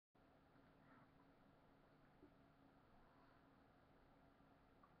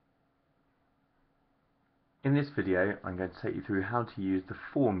In this video I'm going to take you through how to use the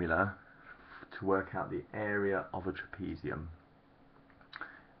formula to work out the area of a trapezium.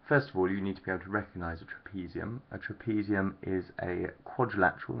 First of all, you need to be able to recognise a trapezium. A trapezium is a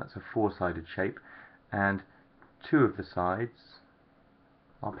quadrilateral, that's a four-sided shape, and two of the sides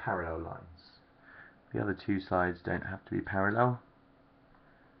are parallel lines. The other two sides don't have to be parallel.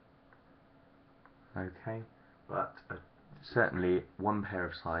 Okay, but certainly one pair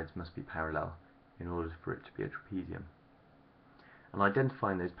of sides must be parallel in order for it to be a trapezium. And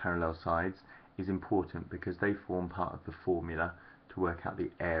identifying those parallel sides is important because they form part of the formula to work out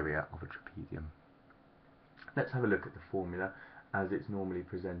the area of a trapezium. Let's have a look at the formula as it's normally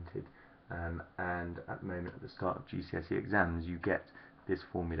presented, and at the moment at the start of GCSE exams you get this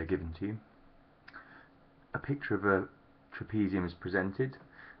formula given to you. A picture of a trapezium is presented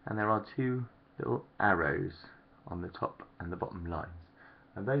and there are two little arrows on the top and the bottom lines,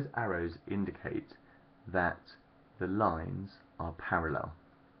 and those arrows indicate that the lines are parallel.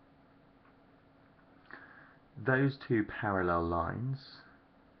 Those two parallel lines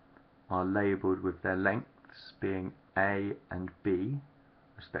are labelled with their lengths being A and B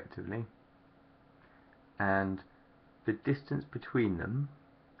respectively, and the distance between them,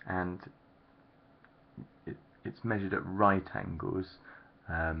 and it's measured at right angles,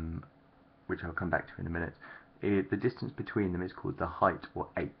 which I'll come back to in a minute. The distance between them is called the height, or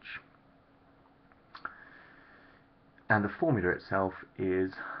h. And the formula itself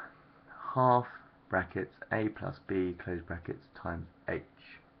is half brackets a plus b close brackets times h.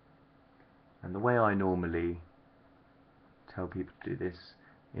 And the way I normally tell people to do this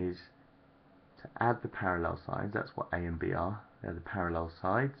is to add the parallel sides. That's what a and b are. They're the parallel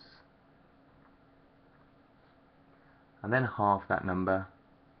sides. And then half that number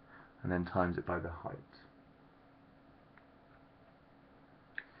and then times it by the height.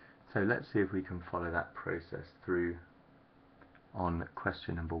 So let's see if we can follow that process through on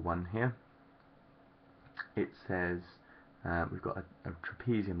question number 1 here. It says we've got a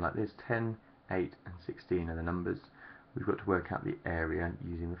trapezium like this. 10, 8 and 16 are the numbers. We've got to work out the area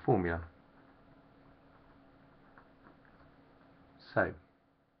using the formula. So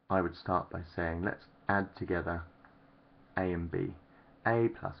I would start by saying let's add together a and b. A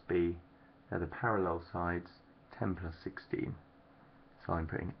plus b, they're the parallel sides, 10 plus 16. So I'm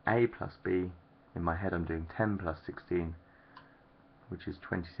putting a plus b, in my head I'm doing 10 plus 16, which is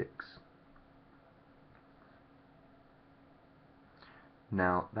 26.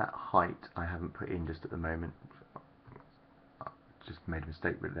 Now that height I haven't put in just at the moment. I just made a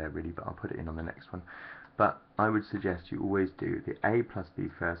mistake with there really, but I'll put it in on the next one. But I would suggest you always do the a plus b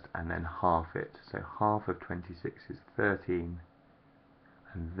first and then half it. So half of 26 is 13,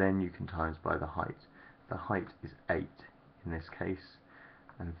 and then you can times by the height. The height is 8 in this case,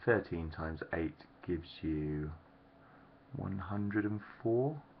 and 13 times 8 gives you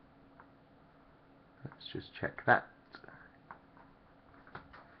 104. Let's just check that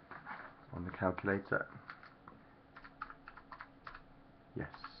on the calculator. Yes,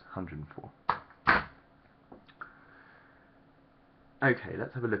 104. Okay,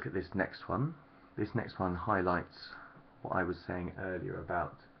 let's have a look at this next one. This next one highlights what I was saying earlier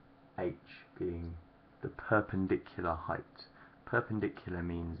about h being the perpendicular height. Perpendicular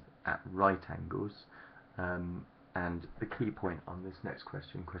means at right angles, and the key point on this next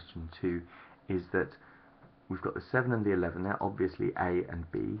question, question 2, is that we've got the 7 and the 11. They're obviously a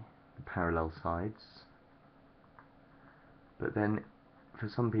and b, the parallel sides, but then for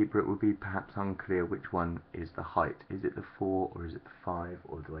some people it would be perhaps unclear which one is the height. Is it the 4 or is it the 5,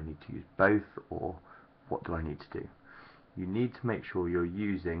 or do I need to use both, or what do I need to do? You need to make sure you're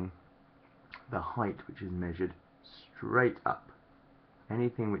using the height which is measured straight up.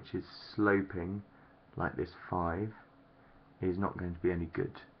 Anything which is sloping like this 5 is not going to be any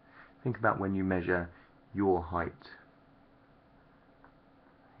good. Think about when you measure your height.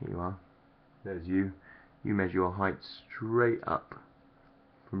 Here you are, there's you. You measure your height straight up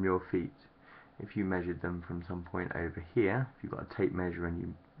from your feet. If you measured them from some point over here, if you've got a tape measure and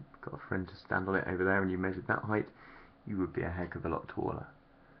you've got a friend to stand on it over there and you measured that height, you would be a heck of a lot taller.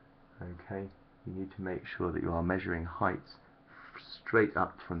 Okay, you need to make sure that you are measuring heights straight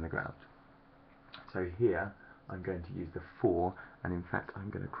up from the ground. So here I'm going to use the 4, and in fact I'm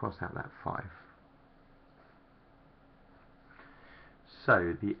going to cross out that 5.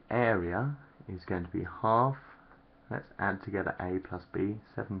 So the area is going to be half. Let's add together a plus b.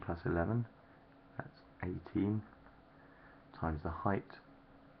 7 plus 11, that's 18, times the height,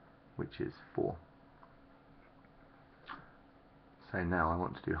 which is 4. So now I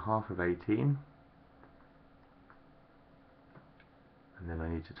want to do half of 18, and then I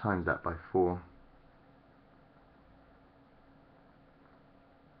need to times that by 4,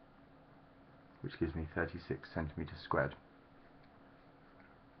 which gives me 36 centimeters squared.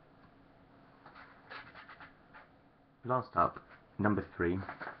 Last up, number 3.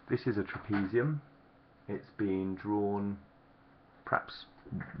 This is a trapezium. It's been drawn perhaps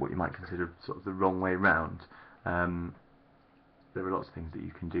what you might consider sort of the wrong way round. There are lots of things that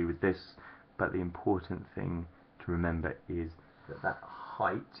you can do with this, but the important thing to remember is that that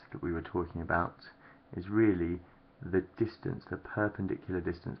height that we were talking about is really the distance, the perpendicular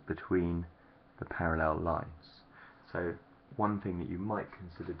distance between the parallel lines. So one thing that you might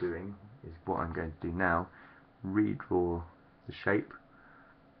consider doing is what I'm going to do now: redraw the shape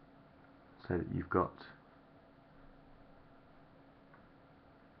so that you've got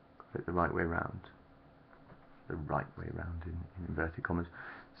it the right way round. The right way round in inverted commas.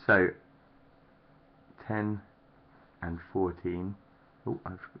 So 10 and 14. Oh,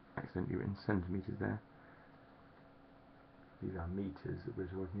 I've accidentally written centimeters there. These are meters that we're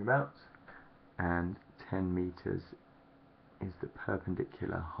talking about, and 10 meters is the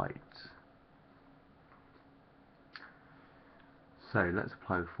perpendicular height. So let's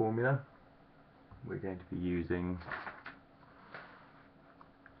apply the formula. We're going to be using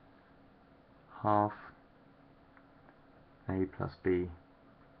half a plus b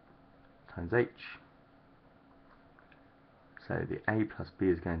times h. So the a plus b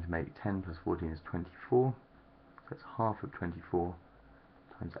is going to make 10 plus 14 is 24. So it's half of 24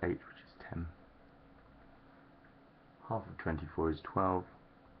 times h, which is 10. Half of 24 is 12.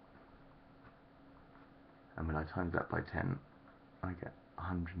 And when I times that by 10, I get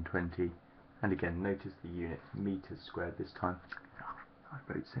 120. And again, notice the unit meters squared this time. I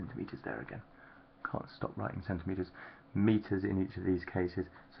wrote centimeters there again. Can't stop writing centimeters. Meters in each of these cases,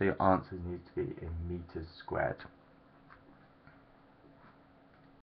 so your answers need to be in meters squared.